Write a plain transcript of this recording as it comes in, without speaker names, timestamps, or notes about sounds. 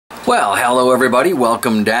Well, hello everybody,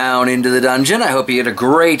 welcome down into the dungeon. I hope you had a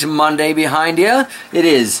great Monday behind you. It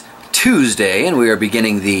is Tuesday and we are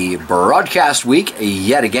beginning the broadcast week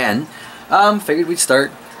yet again. Figured we'd start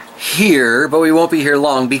here, but we won't be here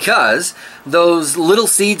long because those little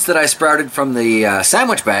seeds that I sprouted from the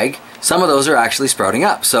sandwich bag, some of those are actually sprouting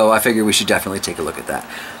up, so I figured we should definitely take a look at that.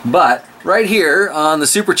 But right here on the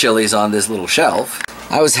super chilies on this little shelf,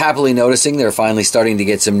 I was happily noticing they're finally starting to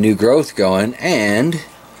get some new growth going, and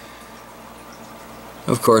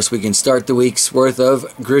of course we can start the week's worth of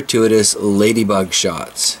gratuitous ladybug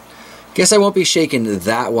shots. Guess I won't be shaking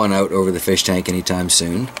that one out over the fish tank anytime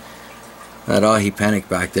soon. That ahi panic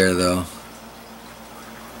back there though.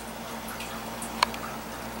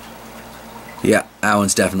 Yeah, that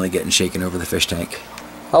one's definitely getting shaken over the fish tank.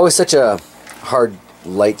 Always such a hard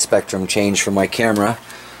light spectrum change from my camera.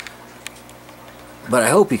 But I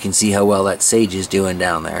hope you can see how well that sage is doing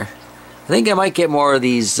down there. I think I might get more of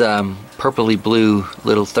these purpley blue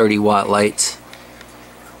little 30-watt lights.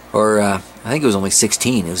 Or I think it was only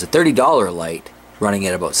 16. It was a $30 light running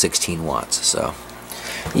at about 16 watts. So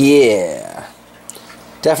yeah,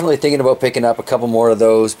 definitely thinking about picking up a couple more of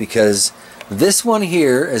those, because this one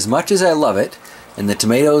here, as much as I love it, and the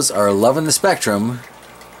tomatoes are loving the spectrum,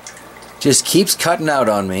 just keeps cutting out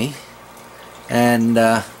on me, and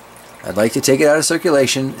I'd like to take it out of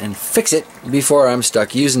circulation and fix it before I'm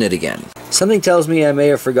stuck using it again. Something tells me I may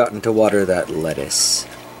have forgotten to water that lettuce.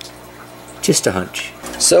 Just a hunch.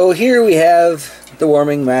 So here we have the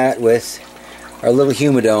warming mat with our little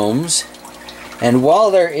humidomes. And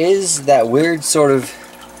while there is that weird sort of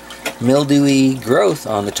mildewy growth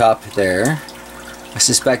on the top there, I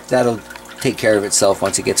suspect that'll take care of itself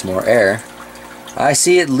once it gets more air. I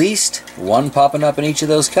see at least one popping up in each of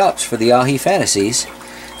those cups for the ahi fantasies,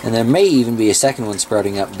 and there may even be a second one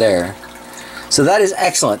sprouting up there. So that is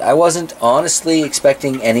excellent. I wasn't honestly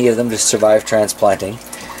expecting any of them to survive transplanting,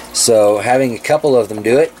 so having a couple of them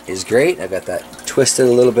do it is great. I've got that twisted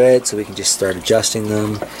a little bit so we can just start adjusting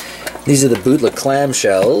them. These are the bootleg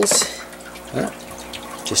clamshells.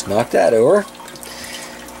 Just knock that over.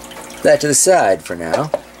 That to the side for now.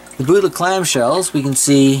 The bootleg clamshells, we can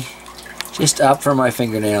see just up from my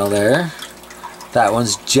fingernail there. That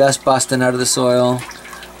one's just busting out of the soil.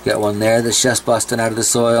 Got one there that's just busting out of the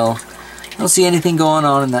soil. Don't see anything going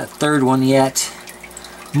on in that third one yet.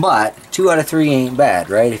 But 2 out of 3 ain't bad,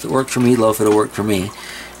 right? If it worked for meatloaf, it'll work for me.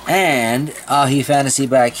 And ahi fantasy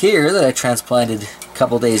back here that I transplanted a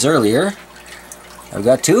couple days earlier, I've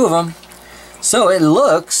got 2 of them. So it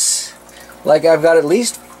looks like I've got at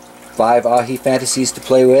least 5 ahi fantasies to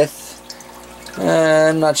play with.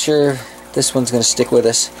 I'm not sure this one's going to stick with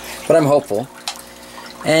us, but I'm hopeful.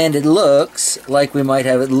 And it looks like we might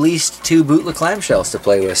have at least 2 bootleg clamshells to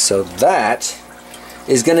play with, so that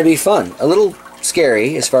is going to be fun. A little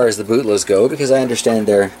scary as far as the bootlas go, because I understand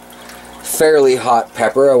they're fairly hot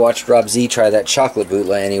pepper. I watched Rob Z try that chocolate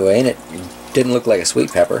bootla anyway, and it didn't look like a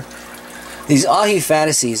sweet pepper. These ahi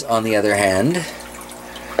fantasies, on the other hand,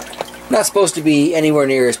 not supposed to be anywhere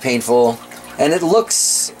near as painful, and it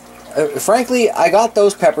looks, frankly, I got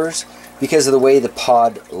those peppers because of the way the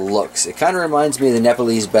pod looks. It kind of reminds me of the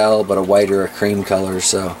Nepalese bell, but a whiter, a cream color,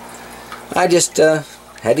 so I just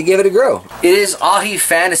had to give it a go. It is ahi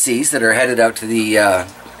fantasies that are headed out to the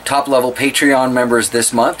top level Patreon members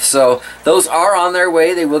this month, so those are on their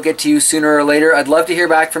way. They will get to you sooner or later. I'd love to hear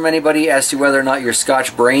back from anybody as to whether or not your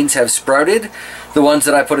Scotch brains have sprouted. The ones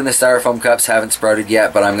that I put in the styrofoam cups haven't sprouted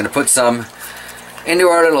yet, but I'm going to put some into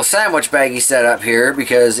our little sandwich baggie setup here,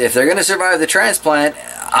 because if they're going to survive the transplant,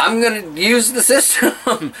 I'm going to use the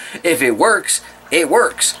system. If it works, it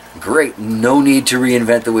works. Great. No need to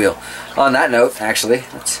reinvent the wheel. On that note, actually,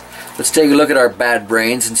 let's take a look at our bad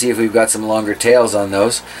brains and see if we've got some longer tails on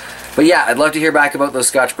those. But yeah, I'd love to hear back about those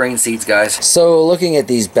Scotch brain seeds, guys. So looking at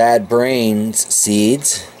these bad brains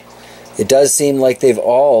seeds, it does seem like they've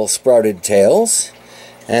all sprouted tails.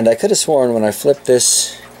 And I could have sworn when I flipped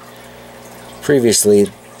this previously,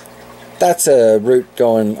 that's a root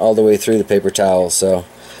going all the way through the paper towel, so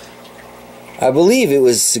I believe it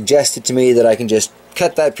was suggested to me that I can just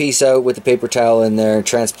cut that piece out with the paper towel in there,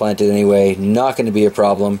 transplant it anyway. Not going to be a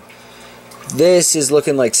problem. This is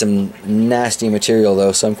looking like some nasty material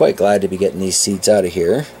though, so I'm quite glad to be getting these seeds out of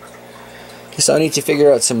here. Guess I'll need to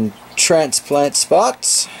figure out some transplant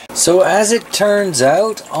spots. So as it turns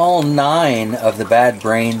out, all 9 of the bad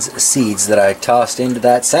brains seeds that I tossed into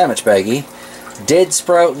that sandwich baggie did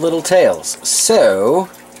sprout little tails. So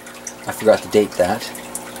I forgot to date that.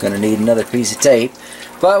 Gonna need another piece of tape,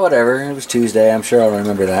 but whatever, it was Tuesday, I'm sure I'll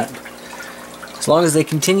remember that. As long as they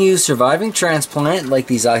continue surviving transplant like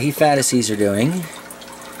these ahi fantasies are doing,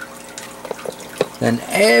 then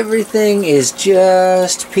everything is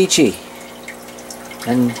just peachy.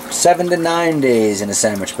 And 7 to 9 days in a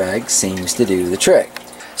sandwich bag seems to do the trick.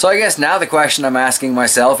 So I guess now the question I'm asking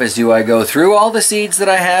myself is, do I go through all the seeds that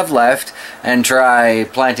I have left and try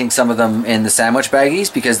planting some of them in the sandwich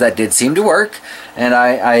baggies, because that did seem to work, and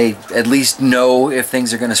I at least know if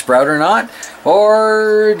things are going to sprout or not?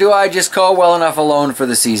 Or do I just call well enough alone for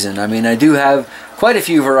the season? I mean, I do have quite a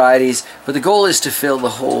few varieties, but the goal is to fill the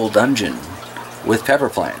whole dungeon with pepper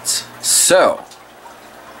plants. So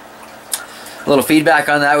a little feedback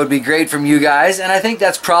on that would be great from you guys, and I think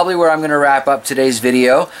that's probably where I'm going to wrap up today's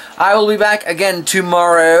video. I will be back again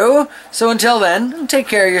tomorrow, so until then, take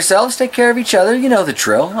care of yourselves, take care of each other, you know the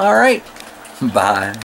drill. Alright, bye.